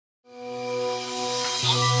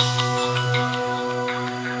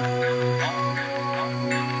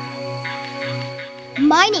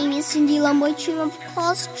My name is Cindy Lamboy of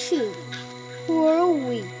Class 2. Who are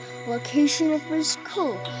we? Location of our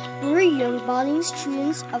school. We're young budding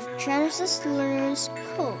students of GLS'Little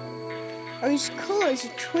School. Our school is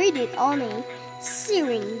situated on a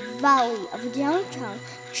serene valley of downtown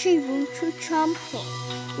Chibunchu.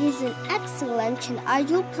 It is an excellent and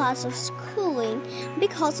ideal place of schooling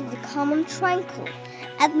because of the common tranquil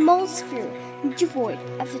atmosphere devoid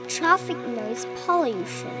of the traffic noise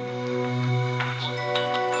pollution.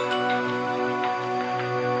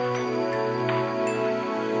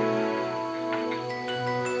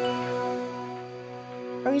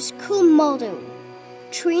 Our school motto: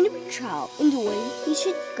 train up a child in the way he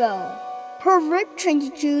should go. Proverb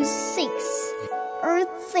 22:6. Our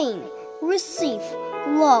theme: receive,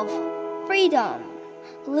 love, freedom.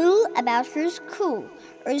 Little about our school.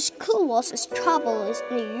 Our school was established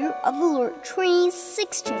in the year of the Lord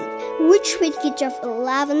 2016, which with each of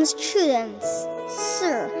 11 students.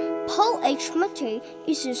 Sir Paul H. Matei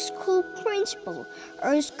is the school principal.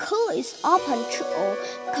 Our school is open to all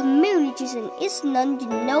communities and is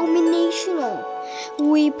non-denominational.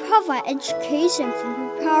 We provide education from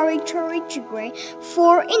preparatory to grade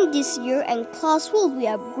 4 in this year, and class will be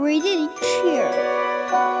upgraded each year.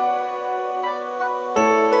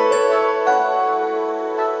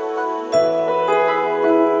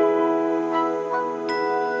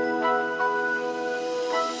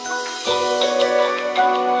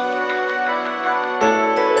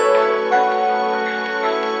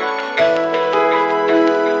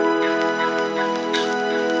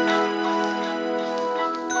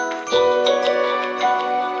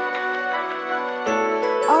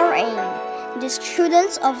 Our aim: the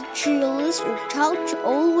students of GLS are taught to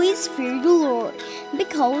always fear the Lord,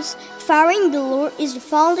 because fearing the Lord is the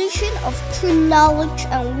foundation of true knowledge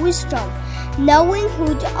and wisdom. Knowing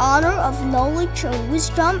who the honor of knowledge and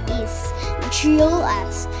wisdom is,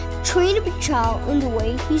 GLS, train up a child in the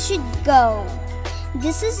way he should go.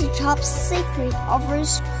 This is the top secret of our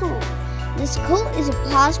school. The school is a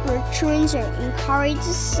place where children are encouraged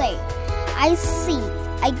to say, "I see,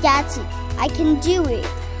 I get it, I can do it."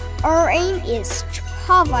 Our aim is to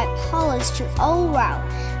provide policy to all-round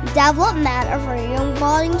development of our young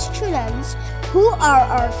budding students, who are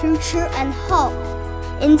our future and hope.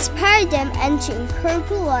 Inspire them and to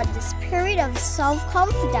inculcate the spirit of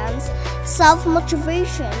self-confidence,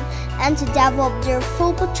 self-motivation, and to develop their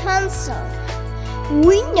full potential.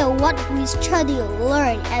 We know what we study,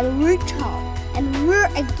 learn, and we're taught, and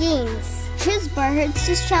we're against just by her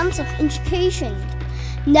systems of education.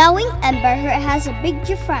 Knowing and by her has a big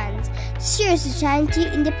difference. Serious society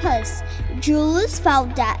in the past, Julius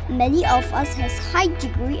found that many of us has high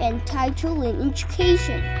degree and title in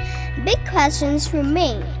education. Big questions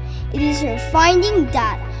remain. It is her finding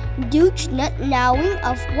that due to not knowing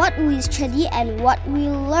of what we study and what we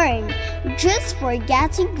learn, just for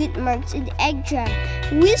getting good marks in the exam,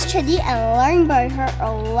 we study and learn by her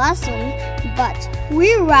a lesson, but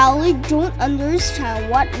we rarely don't understand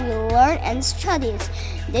what we learn and studies.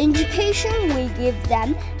 The education we give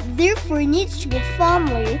them therefore needs to be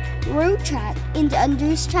firmly rooted in the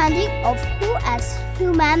understanding of who as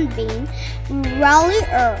human being we really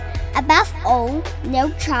are. Above all, no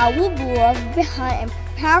child will be left behind and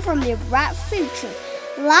prepared for their bright future.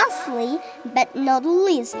 Lastly, but not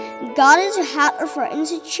least, God is the head of our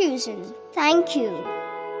institution. Thank you.